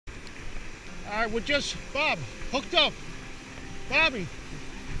Alright, we're just, Bob, hooked up. Bobby,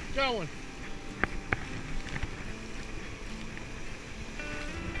 going.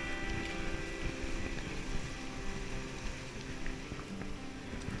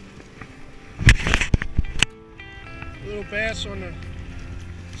 Little bass on the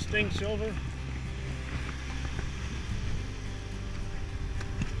Sting Silver.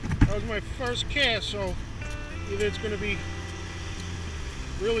 That was my first cast, so either it's going to be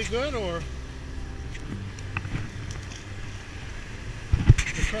really good or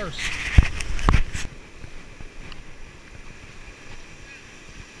the curse.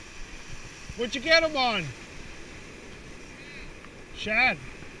 What'd you get him on? Shad.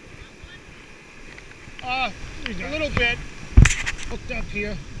 A little bit. Hooked up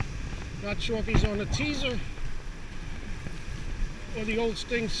here. Not sure if he's on the teaser or the old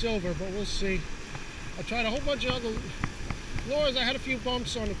Sting Silver, but we'll see. I tried a whole bunch of other lures. I had a few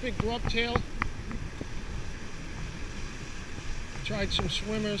bumps on a big bucktail. Tried some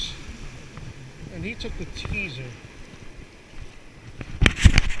swimmers, and he took the teaser.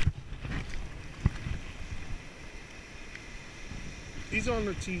 He's on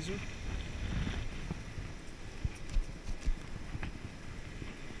the teaser.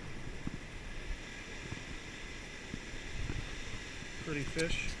 Pretty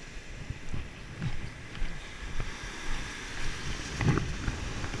fish.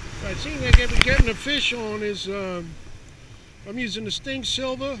 It seems like I've been getting a fish on is I'm using the Sting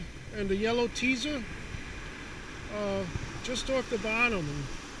Silver and the yellow teaser just off the bottom, and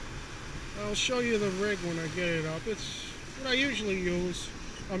I'll show you the rig when I get it up. It's what I usually use.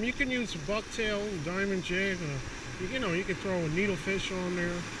 You can use a bucktail, diamond jig, you know, you can throw a needlefish on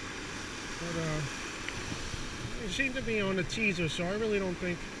there, but it seems to be on the teaser, so I really don't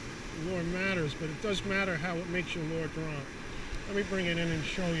think the lure matters, but it does matter how it makes your lure drop. Let me bring it in and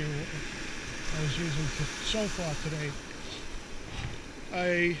show you what I was using so far today.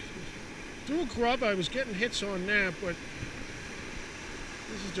 I threw a grub. I was getting hits on that, but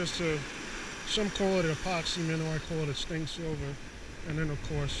this is just some call it an epoxy minnow, I call it a Sting Silver. And then of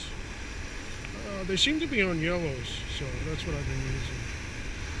course, they seem to be on yellows, so that's what I've been using.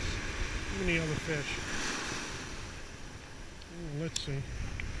 Any other fish? Let's see.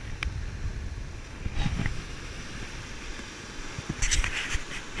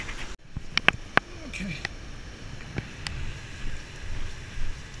 Okay.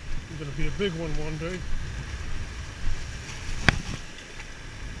 It's gonna be a big one day.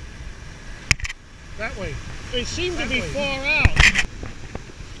 That way. They seem to be far out.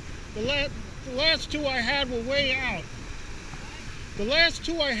 The last two I had were way out. The last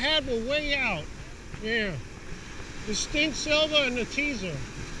two I had were way out. Yeah. The Sting Silver and the teaser.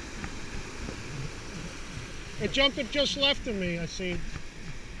 A jumper just left of me, I see.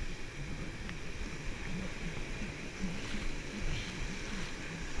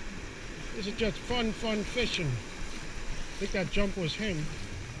 This is just fun fishing. I think that jump was him.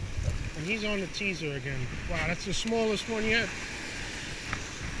 And he's on the teaser again. Wow, that's the smallest one yet.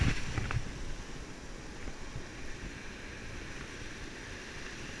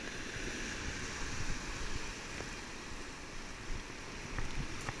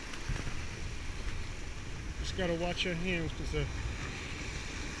 Just gotta watch your hands because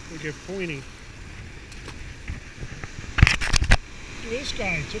they get pointy. This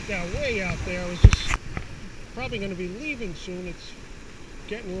guy took that way out there. I was just probably going to be leaving soon. It's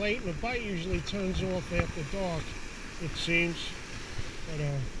getting late and the bite usually turns off after dark, it seems. But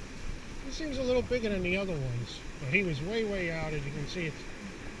he seems a little bigger than the other ones. But he was way out. As you can see, it's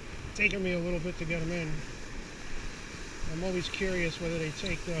taking me a little bit to get him in. I'm always curious whether they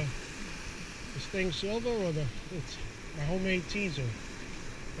take the Sting Silver or it's my homemade teaser.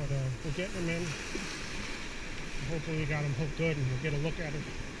 But we're getting them in. Hopefully we got him hooked good and we'll get a look at him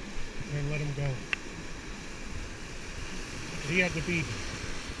and then let him go. He had to be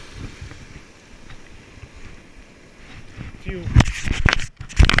a few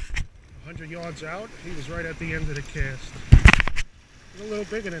 100 yards out. He was right at the end of the cast. He's a little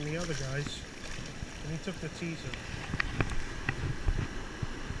bigger than the other guys. And he took the teaser.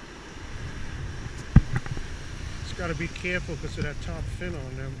 Just got to be careful because of that top fin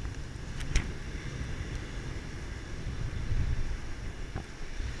on them.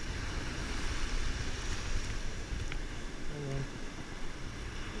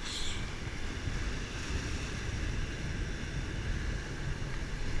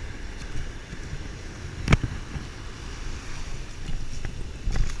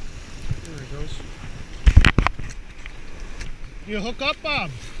 You hook up, Bob?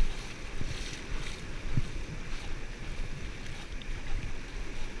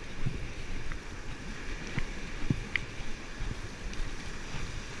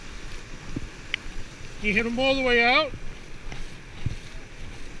 You hit them all the way out.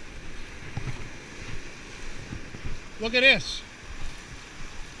 Look at this.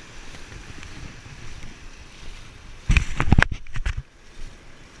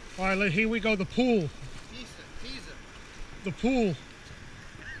 All right, here we go, the pool. Teaser. The pool.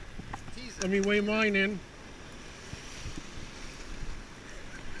 Teaser. Let me weigh mine in.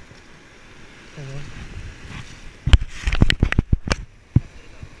 Hold on.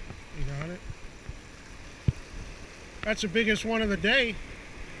 You got it? That's the biggest one of the day.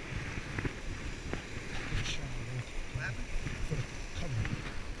 What happened? For the cover.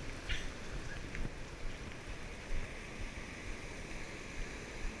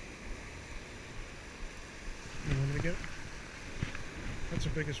 You want me to get it? That's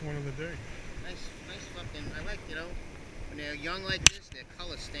the biggest one of the day. Nice fucking, I like, you know, when they're young like this, their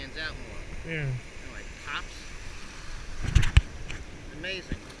color stands out more. Yeah. You know, like pops.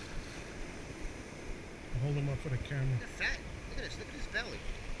 Amazing. I'll hold him up for the camera. They're fat. Look at this. Look at his belly.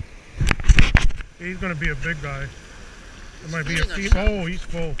 He's gonna be a big guy. It might be a feeding few. us. Oh, he's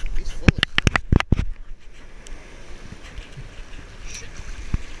full. He's full of stuff. Shit.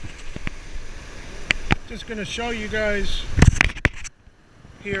 Just gonna show you guys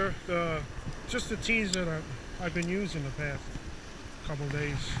here just the teaser that I've been using the past couple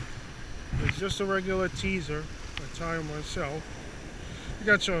days. It's just a regular teaser. I tie them myself. You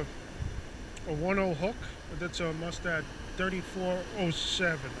got a 1.0 hook. That's a Mustad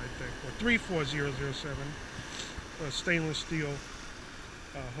 3407, I think, or 34007. A stainless steel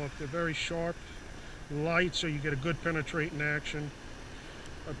hook. They're very sharp, light, so you get a good penetrating action.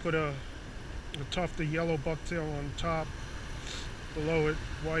 I put a tuft of yellow bucktail on top, below it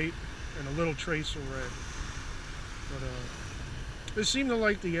white, and a little trace of red. But they seem to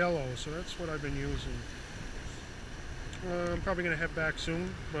like the yellow, so that's what I've been using. I'm probably going to head back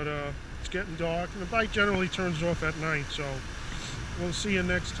soon, but it's getting dark, and the bike generally turns off at night, so we'll see you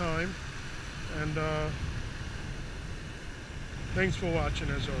next time. And thanks for watching,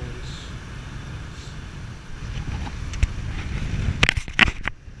 as always.